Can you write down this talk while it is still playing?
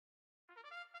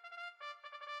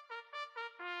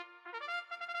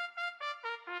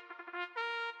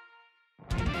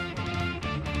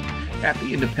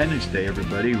Happy Independence Day,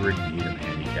 everybody. Rick Needham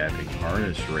handicapping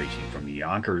harness racing from the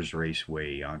Yonkers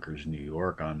Raceway, Yonkers, New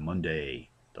York, on Monday,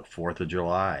 the 4th of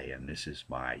July. And this is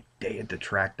my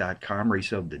dayatthetrack.com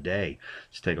race of the day.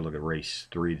 Let's take a look at race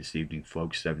 3 this evening,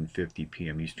 folks, 7:50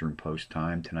 p.m. Eastern Post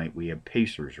Time. Tonight we have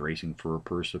Pacers racing for a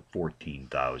purse of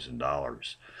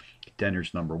 $14,000.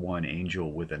 Contenders: number 1,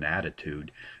 Angel with an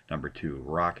Attitude; number 2,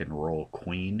 Rock and Roll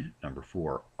Queen; number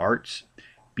 4, Arts,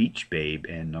 Beach Babe;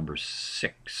 and number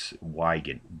 6,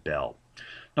 Wygant Bell.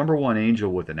 Number 1,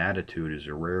 Angel with an Attitude, is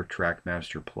a rare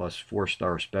Trackmaster Plus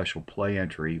 4-star special play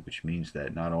entry, which means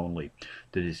that not only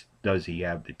does he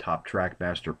have the top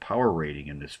Trackmaster power rating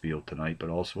in this field tonight, but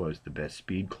also has the best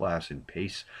speed class and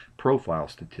pace profile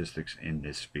statistics in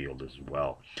this field as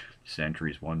well. This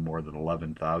entry has won more than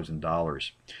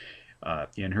 $11,000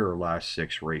 in her last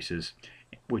 6 races,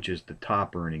 which is the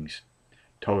top earnings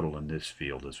total in this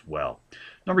field as well.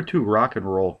 Number 2, Rock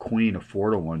and Roll Queen, a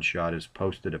 4-to-1 shot, has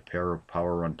posted a pair of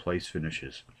power run place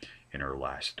finishes in her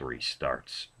last 3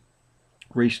 starts.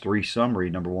 Race 3 summary: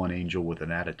 number 1, Angel with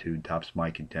an Attitude, tops my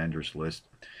contenders list,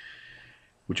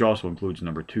 which also includes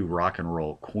number 2, Rock and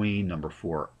Roll Queen; number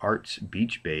 4, Arts,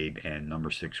 Beach Babe; and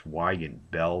number 6, Wygant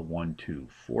Bell. 1, 2,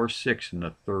 4, 6 in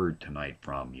the third tonight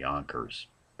from Yonkers.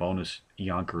 Bonus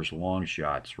Yonkers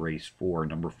longshots: race 4,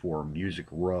 number 4, Music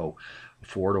Row, a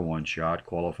 4-to-1 shot,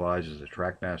 qualifies as a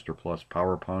Trackmaster Plus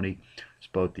power pony. It's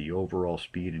both the overall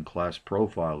speed and class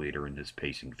profile leader in this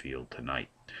pacing field tonight.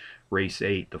 Race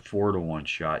 8, the 4-to-1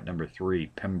 shot, number 3,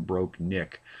 Pembroke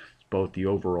Nick, both the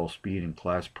overall speed and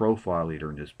class profile leader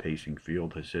in this pacing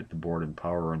field, has hit the board in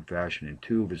power run fashion in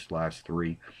 2 of his last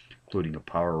 3, including a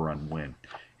power run win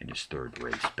in his 3rd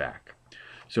race back.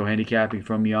 So, handicapping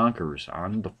from Yonkers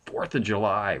on the 4th of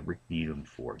July, Rick Needham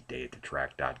for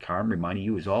dayatthetrack.com, reminding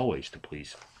you as always to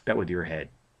please bet with your head,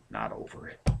 not over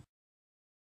it.